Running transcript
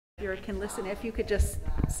You can listen. If you could just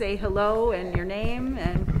say hello and your name,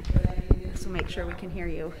 and this will make sure we can hear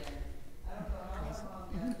you.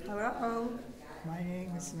 Hello, my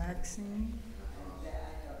name is Maxine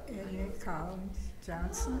Collins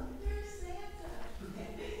Johnson.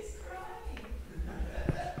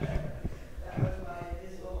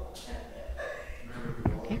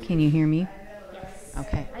 Okay, can you hear me? Yes.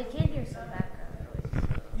 Okay. I can hear some background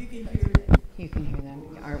noise. You can hear it. You can hear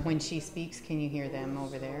them. Or when she speaks, can you hear them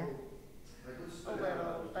over there? A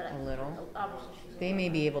little, but A little? obviously They may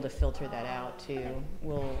be able to filter that out too.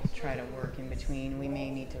 We'll try to work in between. We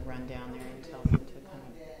may need to run down there and tell them to kind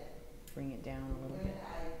of bring it down a little bit.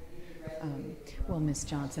 Well, Miss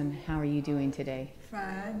Johnson, how are you doing today?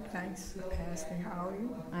 Fine, thanks for asking. How are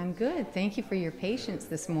you? I'm good. Thank you for your patience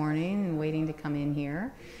this morning and waiting to come in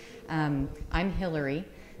here. I'm Hillary,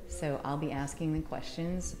 so I'll be asking the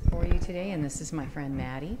questions for you today, and this is my friend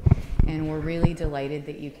Maddie, and we're really delighted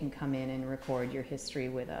that you can come in and record your history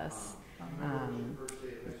with us.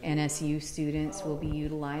 NSU students will be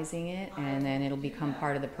utilizing it, and then it'll become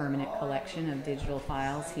part of the permanent collection of digital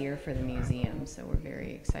files here for the museum, so we're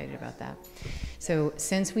very excited about that. So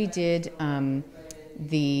since we did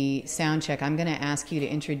the sound check, I'm going to ask you to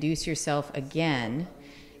introduce yourself again,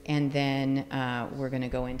 and then we're going to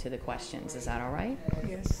go into the questions. Is that all right?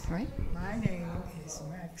 Yes. All right. My name is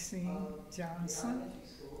Maxine Johnson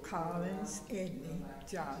Collins Edney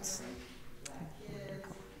Johnson.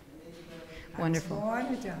 Wonderful. I was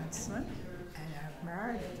born a Johnson, and I've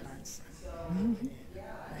married a Johnson. Mm-hmm.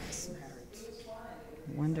 Last marriage.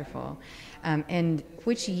 Wonderful. And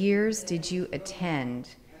which years did you attend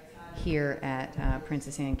here at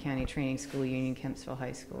Princess Anne County Training School, Union Kempsville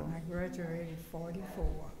High School? I graduated 44.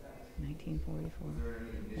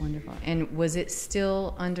 1944. Wonderful. And was it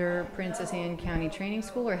still under Princess Anne County Training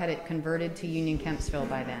School, or had it converted to Union Kempsville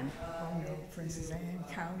by then? Oh no, Princess Anne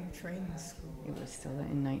County Training School. It was still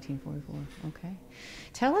in 1944. Okay.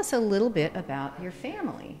 Tell us a little bit about your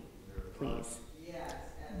family, please.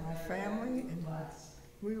 My family, and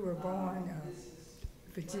we were born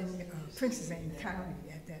Virginia, Princess Anne County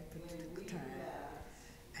at that particular time.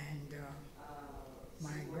 And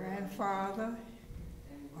my grandfather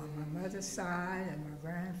on my mother's side and my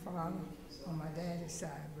grandfather on my daddy's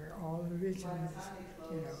side were all originals,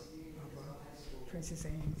 of Princess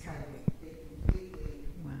Anne County.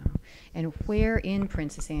 Wow. And where in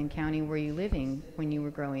Princess Anne County were you living when you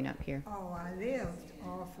were growing up here? Oh, I lived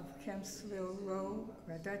off of Kempsville Road.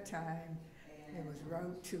 At that time, it was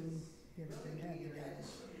Road 2, didn't have the name.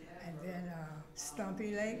 And then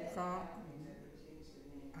Stumpy Lake, our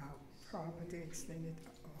property extended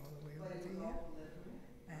all the way over there.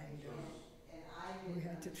 And we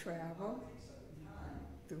had to travel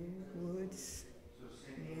through woods,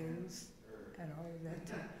 hills, and all of that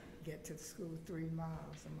to get to the school 3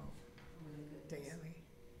 miles or more daily.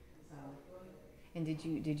 And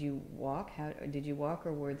did you walk? How did you walk,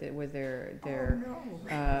 or were there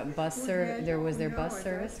bus service? Was there bus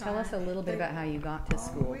service? Tell us a little bit about how you got to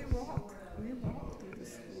school. We walked through the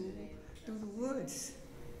school, through the woods.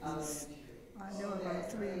 I know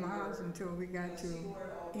about 3 miles until we got to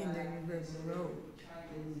Indian River Road,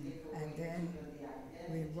 and then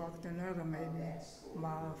we walked another maybe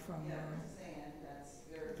mile from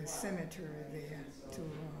the cemetery there to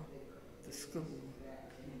the school.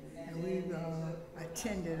 And we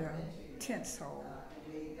attended a tent hall.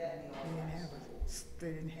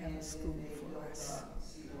 They didn't have a school for us.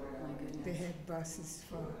 They had buses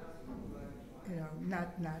for,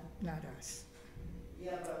 not us.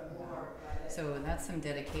 So that's some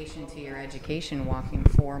dedication to your education, walking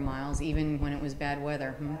 4 miles, even when it was bad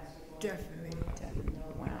weather. Definitely.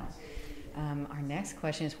 Wow. Our next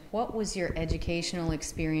question is, what was your educational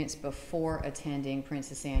experience before attending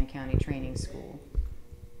Princess Anne County Training School?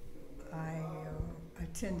 I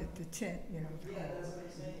attended the tent,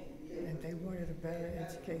 and they wanted a better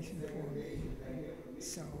education for me.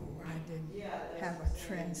 So I didn't have a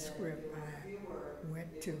transcript. I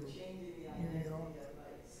went to New York,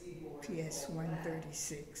 PS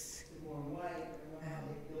 136. And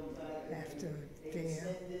after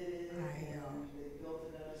there,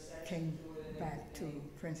 I came back to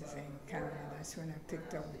Princess Anne County. That's when I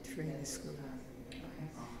picked up a training school.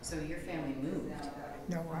 So your family moved?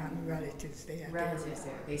 No, I'm relatives there. Relatives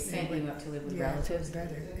there. They sent you up to live with relatives? Yeah,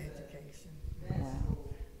 better education. Wow.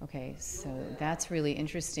 Okay, so that's really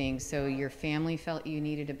interesting. So your family felt you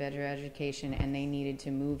needed a better education, and they needed to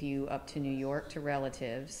move you up to New York to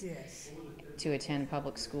relatives. Yes. To attend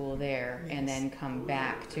public school there, Yes. and then come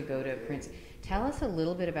back to go to Prince. Tell us a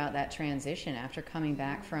little bit about that transition after coming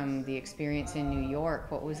back from the experience in New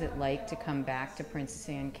York. What was it like to come back to Princess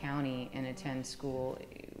Anne County and attend school?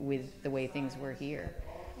 with the way things were here?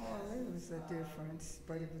 Well, it was a difference,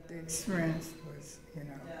 but the experience was, you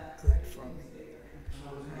know, good for me.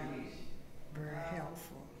 Very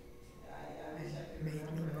helpful, and made me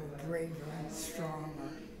more braver and stronger.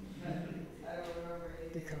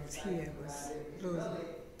 Because here it was a little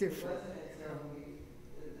different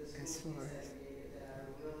as far as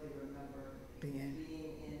being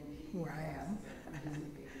who I am.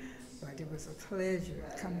 But it was a pleasure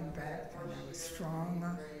coming back, and I was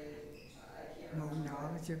stronger, more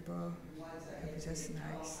knowledgeable. It was just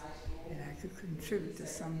nice, and I could contribute to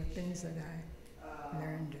some of the things that I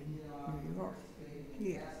learned in New York.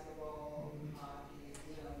 Yeah.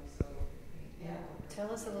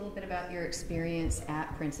 Tell us a little bit about your experience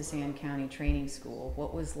at Princess Anne County Training School.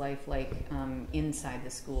 What was life like inside the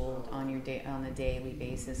school on a daily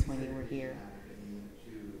basis when you were here?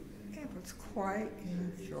 It was quite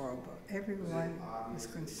enjoyable. Everyone was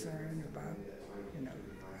concerned about, you know,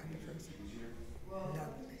 the person. Lovely.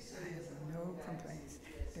 I have no complaints.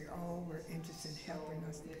 They all were interested in helping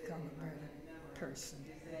us to become a better person.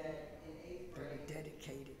 They were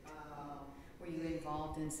dedicated. Were you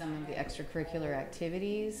involved in some of the extracurricular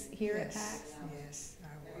activities here at PACTS? Yes, I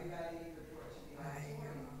was. I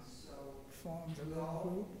formed a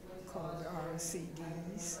little group called the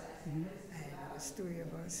RCDs, and it was three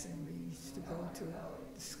of us, and we used to go to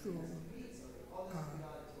the school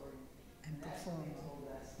and perform.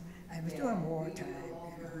 I was doing wartime,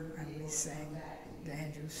 you know, and we sang the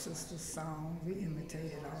Andrews Sisters song. We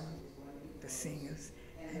imitated all the singers,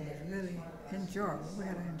 and it was really enjoyable. We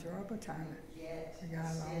had an enjoyable time. We got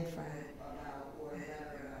along fine. And,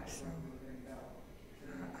 so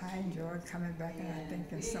I enjoyed coming back, and I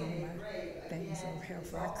think in some of my things are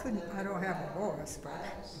helpful. I don't have a voice, but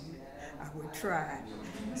I would try.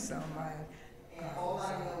 So my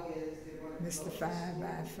Mr.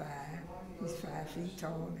 5x5, he's 5 feet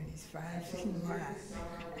tall and he's 5 feet wide.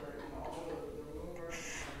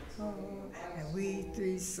 And we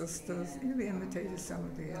three sisters, we imitated some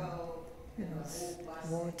of the, you know,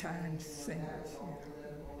 wartime singers. You know.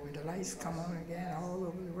 When the lights come on again all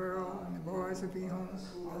over the world, and the boys will be home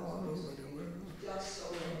all over the world.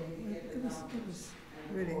 It was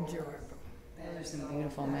really enjoyable. Those are some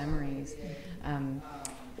beautiful memories.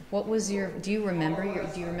 What was your? Do you remember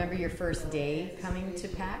your first day coming to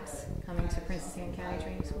PACTS, coming to Princess Anne County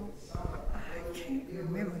Training School? I can't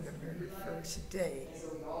remember the very first day,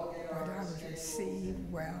 but I was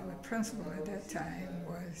received well. The principal at that time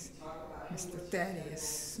was Mr. Thaddeus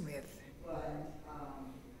Smith.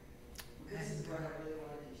 And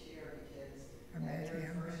I met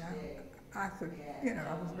him, and I could, you know,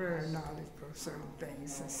 I was very knowledgeable of certain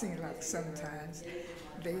things. It seemed like sometimes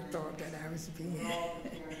they thought that I was being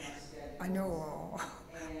I know all,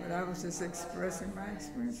 but I was just expressing my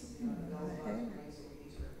experience.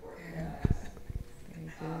 Yeah.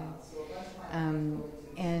 Very good.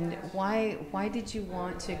 And why did you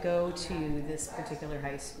want to go to this particular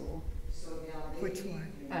high school? Which one?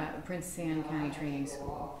 Princess Anne County Training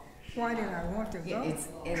School. Why did I want to go?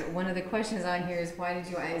 One of the questions on here is why did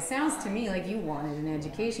you? It sounds to me like you wanted an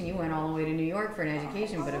education. You went all the way to New York for an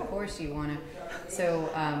education, but of course you want to. So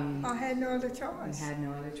I had no other choice. You had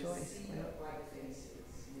no other choice.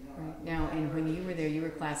 Right. Now, and when you were there, you were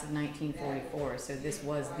class of 1944, so this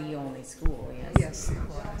was the only school, yes? Yes, it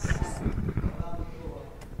was.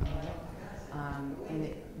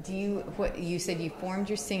 And what you said you formed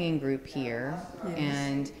your singing group here, yes.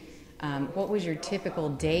 And what was your typical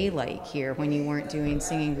day like here when you weren't doing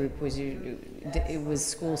singing group? Was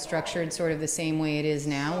school structured sort of the same way it is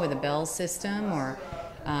now with a bell system, or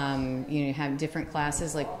you have different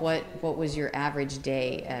classes? Like what was your average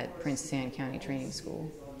day at Princess Anne County Training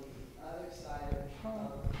School?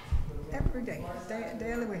 Every day.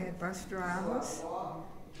 Daily we had bus drivers.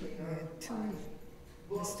 We had two,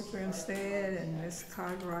 Mr. Grinstead and Miss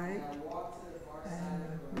Cartwright.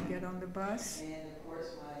 And we get on the bus,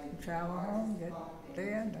 we travel home, get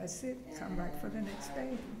there, and that's it. Come back for the next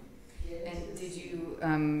day. And did you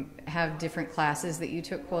have different classes that you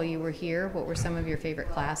took while you were here? What were some of your favorite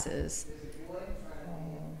classes?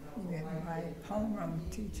 We had my homeroom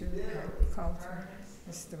teacher at culture,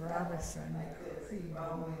 Mr. Robinson. He was my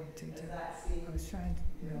homeroom teacher. I was trying to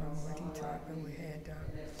remember what he taught, but we had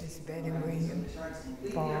Miss Betty Williams.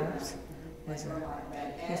 Forbes was a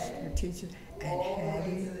history teacher, and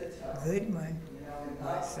Hattie Goodman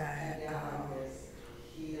was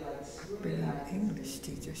English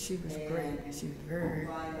teacher. She was great. She was very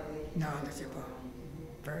knowledgeable.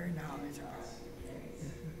 Very knowledgeable.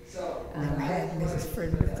 And we had Mrs.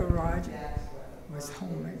 Frederica Roger was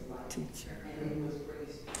home ec teacher.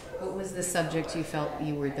 What was the subject you felt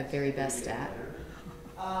you were the very best at?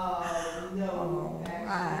 Oh, I don't know.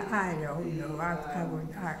 I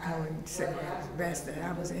wouldn't say it was best that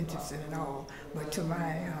I was interested in all, but to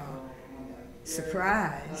my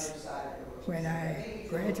surprise, when I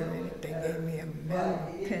graduated, they gave me a medal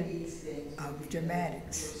pin of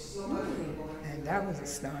dramatics, and that was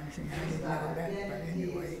astonishing. I didn't know that, but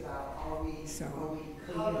anyway, so.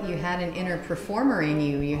 You had an inner performer in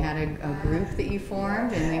you. You had a group that you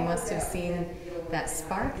formed, and they must have seen that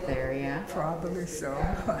spark there, yeah? Probably so.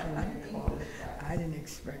 I didn't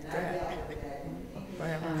expect that. But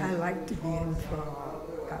I like to be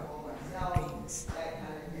involved in things.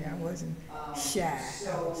 Yeah, I wasn't shy.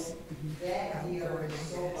 I was outgoing, I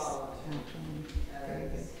guess. Very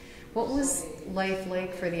good. What was life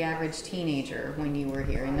like for the average teenager when you were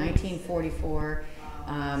here in 1944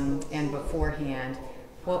 and beforehand?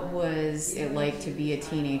 What was it like to be a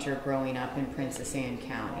teenager growing up in Princess Anne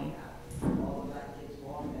County?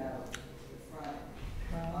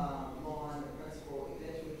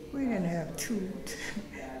 We didn't have too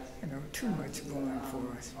much going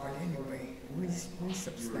for us, but anyway, we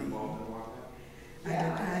sustained.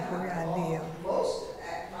 Where I live,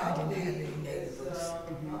 I didn't have any neighbors.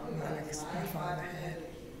 My father had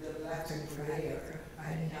a 35 acre. I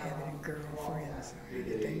didn't have any girlfriends or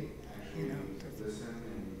anything,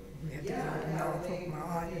 we had to go to Norfolk. My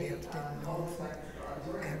aunt lived in Norfolk,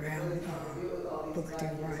 around Booker T.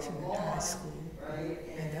 Washington High School,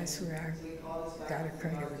 and that's where I got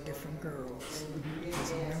acquainted with different girls.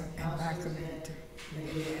 Because in my community, we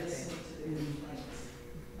didn't have any.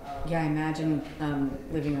 Yeah, I imagine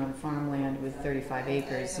living on farmland with 35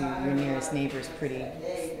 acres, your nearest neighbor's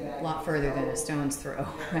a lot further than a stone's throw,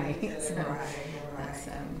 right? So that's,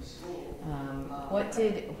 what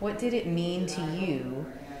did it mean to you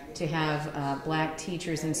to have black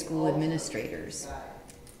teachers and school administrators?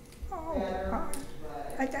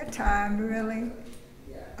 At that time, really,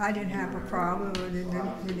 I didn't have a problem. It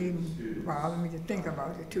didn't bother me to think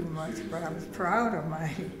about it too much, but I was proud of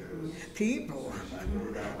my people,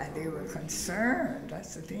 and they were concerned.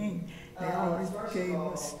 That's the thing. They always gave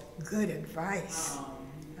us good advice.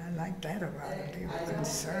 I like that about them. They were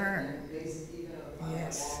concerned.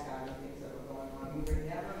 Yes.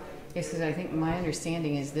 Yes, because I think my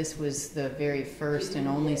understanding is this was the very first and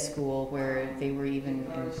only school where they were even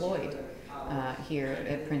employed here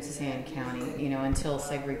at Princess Anne County, until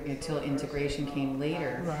integration came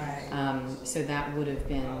later. Right. So that would have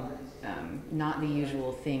been not the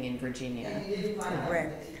usual thing in Virginia.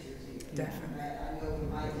 Correct. Definitely.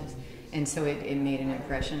 And so it made an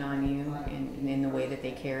impression on you in the way that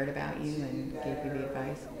they cared about you and gave you the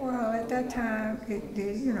advice? Well, at that time, it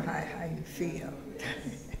did, how you feel,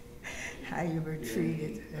 how you were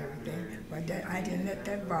treated and everything. But I didn't let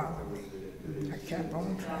that bother me. I kept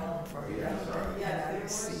on trying for a better day, and I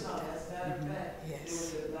received it.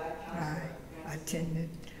 Yes. I attended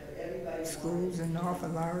schools in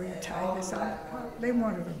Norfolk, Laurier, Titus. They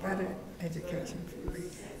wanted a better education for me.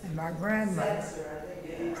 And my grandmother,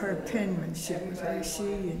 her penmanship was her, she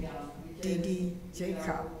and D.D.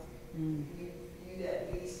 Jacob.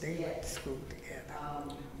 They went to school together.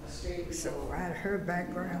 So I had her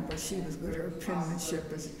background, but she was good. Her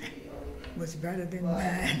penmanship was better than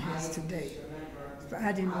mine is today. But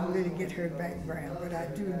I didn't really get her background, but I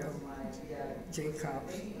do know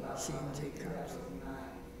Jacobs, she and Jacobs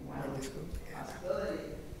went to school together.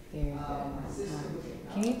 Very good.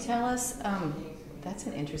 Can you tell us, that's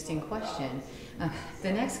an interesting question.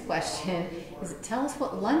 The next question is, tell us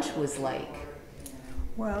what lunch was like.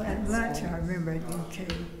 Well, at lunch, I remember at UK,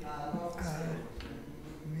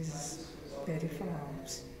 Mrs. Betty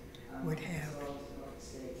Farms would have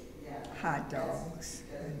hot dogs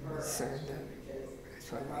and would serve them.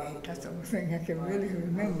 That's what we ate. That's the only thing I can really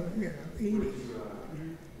remember, eating.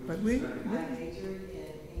 But we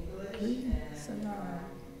survived.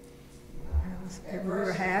 We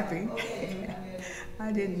were happy.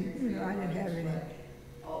 I didn't have any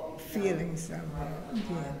feelings of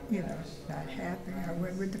being, not happy. I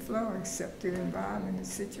went with the flow, accepted the environment, the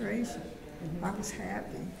situation. I was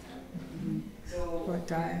happy.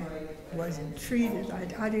 But I wasn't treated.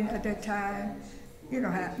 I didn't at that time.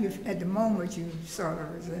 At the moment you sort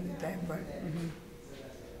of resented that, but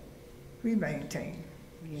we maintained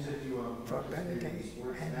for a better day.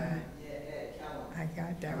 And I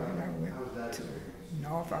got that when I went to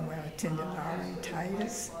Norfolk. I attended Laurier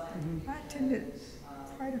Titus. I attended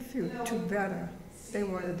quite a few, two better. They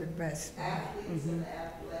wanted the best for me.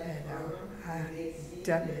 And I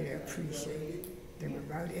definitely appreciated it. They were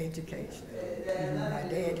about education. My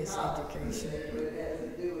dad's education.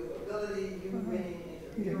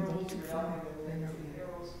 He didn't go too far,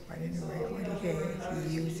 But anyway, what he had,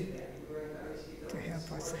 he used it to help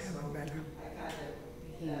help us to have a better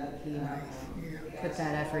He life. Yeah. put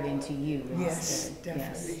that effort into you Yes, instead.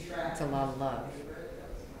 definitely. Yes, it's a lot of love.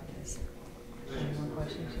 Yes. Any more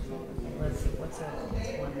questions? Okay, let's see. What's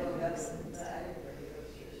one that makes sense?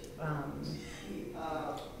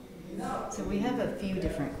 So we have a few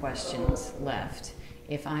different questions left.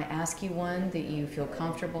 If I ask you one that you feel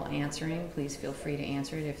comfortable answering, please feel free to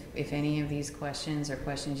answer it. If any of these questions are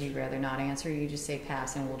questions you'd rather not answer, you just say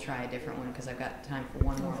pass and we'll try a different one because I've got time for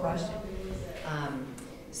one more question.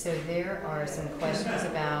 So there are some questions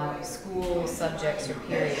about school subjects or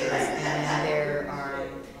periods, and there are,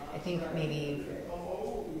 I think, maybe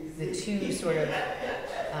the two sort of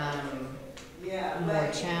more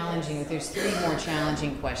challenging, there's three more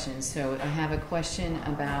challenging questions. So I have a question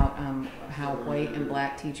about how white and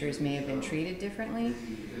black teachers may have been treated differently,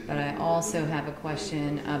 but I also have a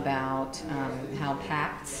question about how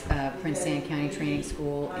PACTS, Prince Anne County Training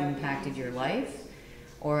School, impacted your life,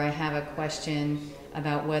 or I have a question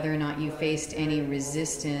about whether or not you faced any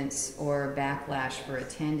resistance or backlash for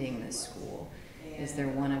attending this school. Is there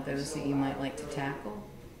one of those that you might like to tackle?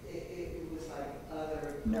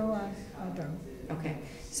 No, I don't. Okay,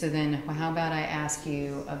 so then how about I ask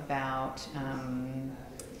you about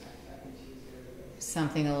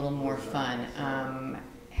something a little more fun.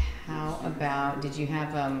 How about, did you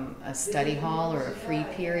have a study hall or a free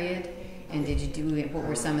period? And did you do, what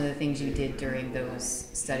were some of the things you did during those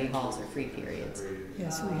study halls or free periods?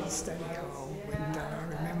 Yes, we had study hall. And I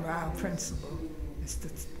remember our principal, Mr.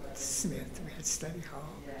 Smith, we had study hall.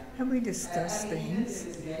 And we discussed things.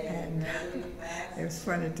 And it was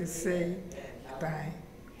funny to see by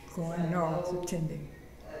going north, attending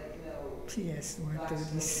PS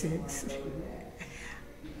 136,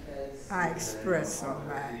 I expressed some of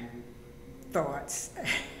my thoughts.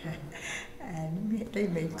 And they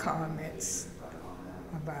made comments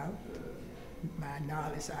about my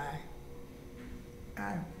knowledge.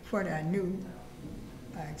 What I knew,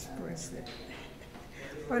 I expressed it.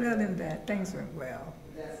 But other than that, things went well.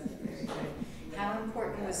 How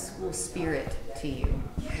important was school spirit to you?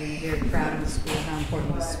 Were you very proud of the school? How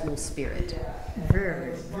important was school spirit?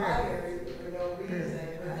 Very, very,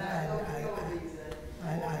 very.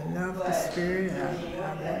 I love the spirit. I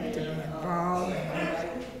wanted to be involved. And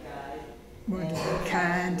I wanted to be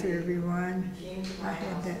kind to everyone. I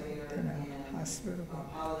had that,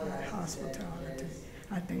 hospitality.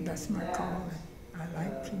 I think that's my calling. I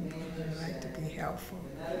like people. I like to be helpful.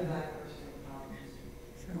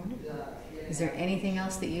 Is there anything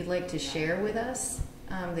else that you'd like to share with us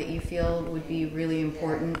that you feel would be really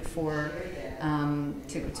important for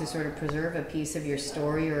to sort of preserve a piece of your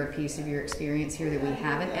story or a piece of your experience here that we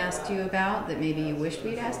haven't asked you about, that maybe you wished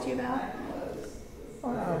we'd asked you about?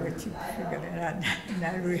 Oh, I'll let you figure that out.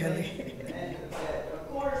 Not really.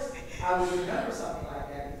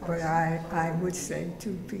 But I would say to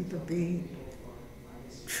people, be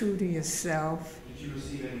true to yourself. Did you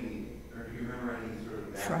receive any, or do you remember any sort of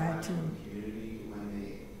Try to community when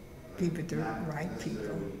they be with the right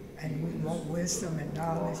people, and we want wisdom and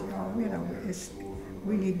knowledge.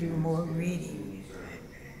 We need to do more reading.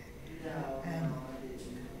 And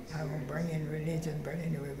I won't bring in religion, but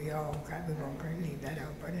anyway, we're gonna leave that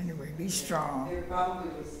out. But anyway, be strong.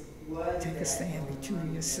 Take a stand. Be true to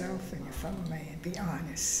yourself and your fellow man. Be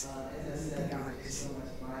honest. Be honest.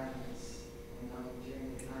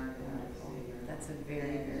 That's a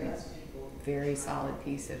very, very, very solid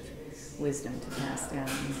piece of wisdom to pass down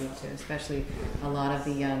and give to, especially a lot of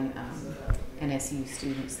the young NSU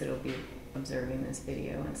students that will be observing this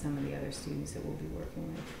video and some of the other students that we'll be working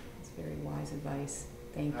with. It's very wise advice.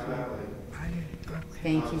 Thank you.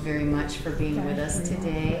 Thank you very much for being with us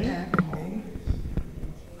today.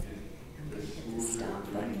 The stop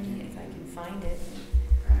button, if I can find it.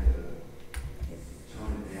 kind of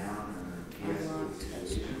tone it down or Unlocked.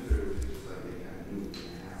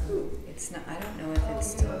 It's not, I don't know if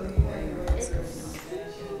it's still recording or what's going on.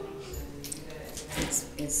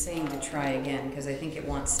 It's saying to try again because I think it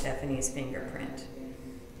wants Stephanie's fingerprint.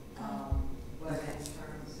 Okay.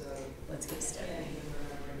 Let's get Stephanie.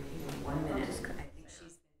 1 minute.